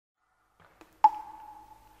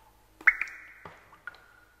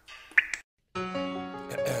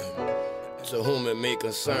to whom it may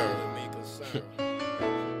concern.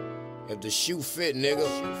 If the shoe fit, nigga,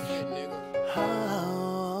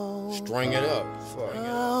 string it up.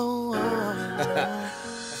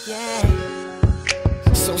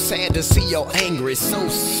 So sad to see you angry so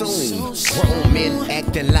soon. Grown men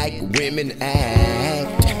acting like women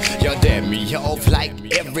act. Y'all dab me off like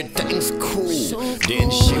everything's cool.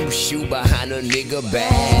 Then shoot behind a nigga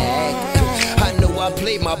back. I know I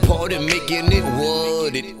played my part in making it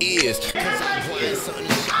what it is. Cause I'm playing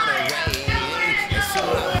sunshine and rain. And soon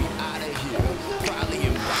I'll be out of here. Probably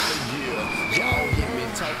in about a year. Y'all hear me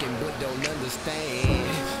talking but don't understand.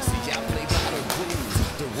 See, y'all play by the rules.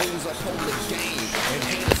 The rules upon the game. And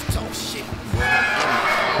haters talk shit.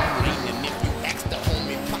 And if you ask the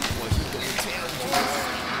homie Papa, he gon' tell you.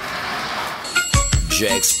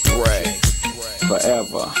 Jack Spratt.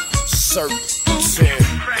 Forever. Certain.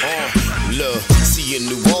 Look, see in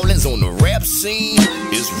New Orleans on the rap scene,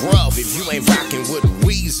 it's rough. If you ain't rockin' with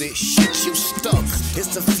Weezy, shit, you stuck.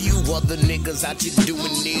 It's a few other niggas out here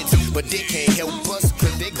doing it, but they can't help us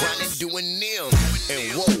cause they grindin' doing them.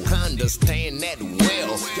 And whoa, I understand that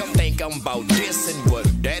well. Y'all think I'm about this and what?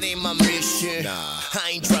 That ain't my mission.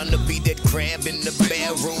 I ain't tryna be that crab in the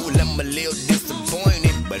barrel. I'm a little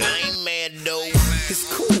disappointed, but I ain't mad though. It's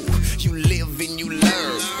cool, you live and you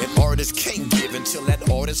learn. And artists can't give until that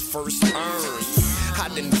artist first earns. I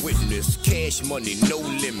done witnessed cash money, no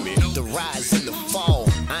limit. The rise and the fall,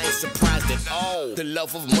 I ain't surprised at all. The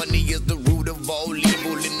love of money is the root of all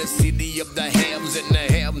evil in the city of the haves and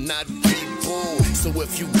the have-not people. So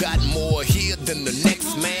if you got more here than the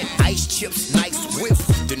next man, ice chips, nice whip,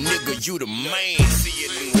 the nigga, you the man. See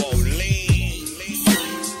it in Orleans,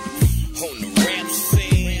 on the rap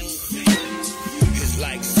scene, it's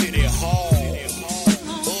like City Hall.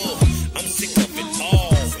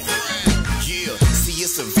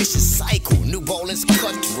 It's a vicious cycle, New Orleans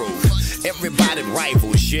cutthroat. Everybody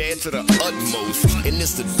rivals, yeah, to the utmost. And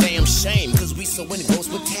it's a damn shame, cause we so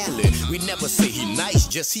engrossed with talent. We never say he nice,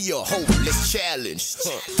 just he a hopeless challenge.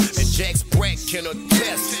 And Jack Spratt can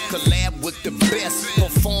attest, collab with the best,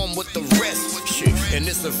 perform with the rest. Shit. And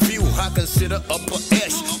it's a few I consider upper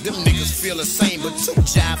esh. Them niggas feel the same, but too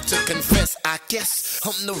jive to confess. I guess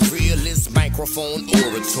I'm the realest microphone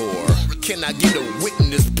orator. Can I get a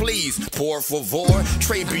witness, please? Por favor.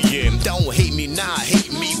 Trey BM, don't hate me now,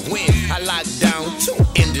 hate me when I lock down two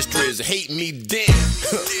industries, hate me then.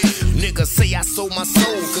 Niggas say I sold my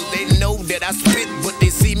soul, cause they know that I spit, but they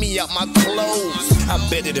see me out my clothes. I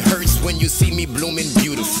bet it hurts when you see me blooming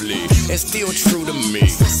beautifully, and still true to me.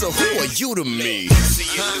 So who are you to me?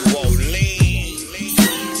 See you in New Orleans,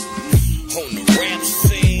 on the rap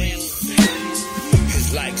scene,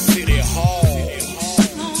 it's like City Hall.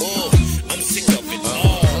 I'm sick of it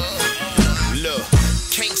all. Look,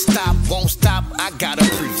 can't stop, won't stop, I gotta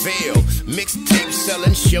prevail. Mixtape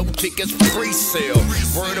selling, show tickets pre-sale.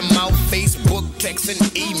 Word of mouth, Facebook, text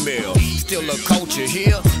and email. Still a culture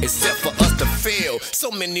here, except for us to fail. So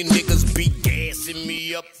many niggas be gassing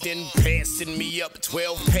me up, then passing me up.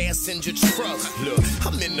 12 passenger truck. Look,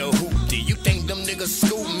 I'm in the hoopty. You think them niggas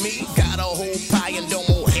school me? Got a whole pie and don't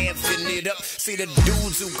want halving it up. See the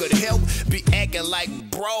dudes who could help be acting like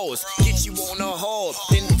bros. Get you on a hog,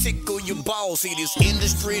 then tickle your balls. See these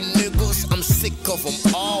industry niggas, I'm sick of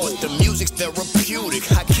them all. The music's therapeutic,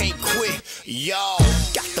 I can't quit. Y'all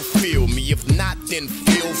got to feel me, if not then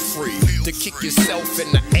feel free to kick yourself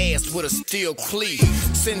in the ass with a steel cleat.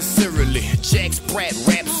 Sincerely, Jack Spratt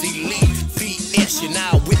raps elite. P.S. You're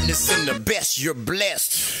now witnessing the best, you're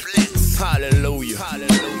blessed. Hallelujah.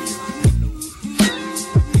 Hallelujah.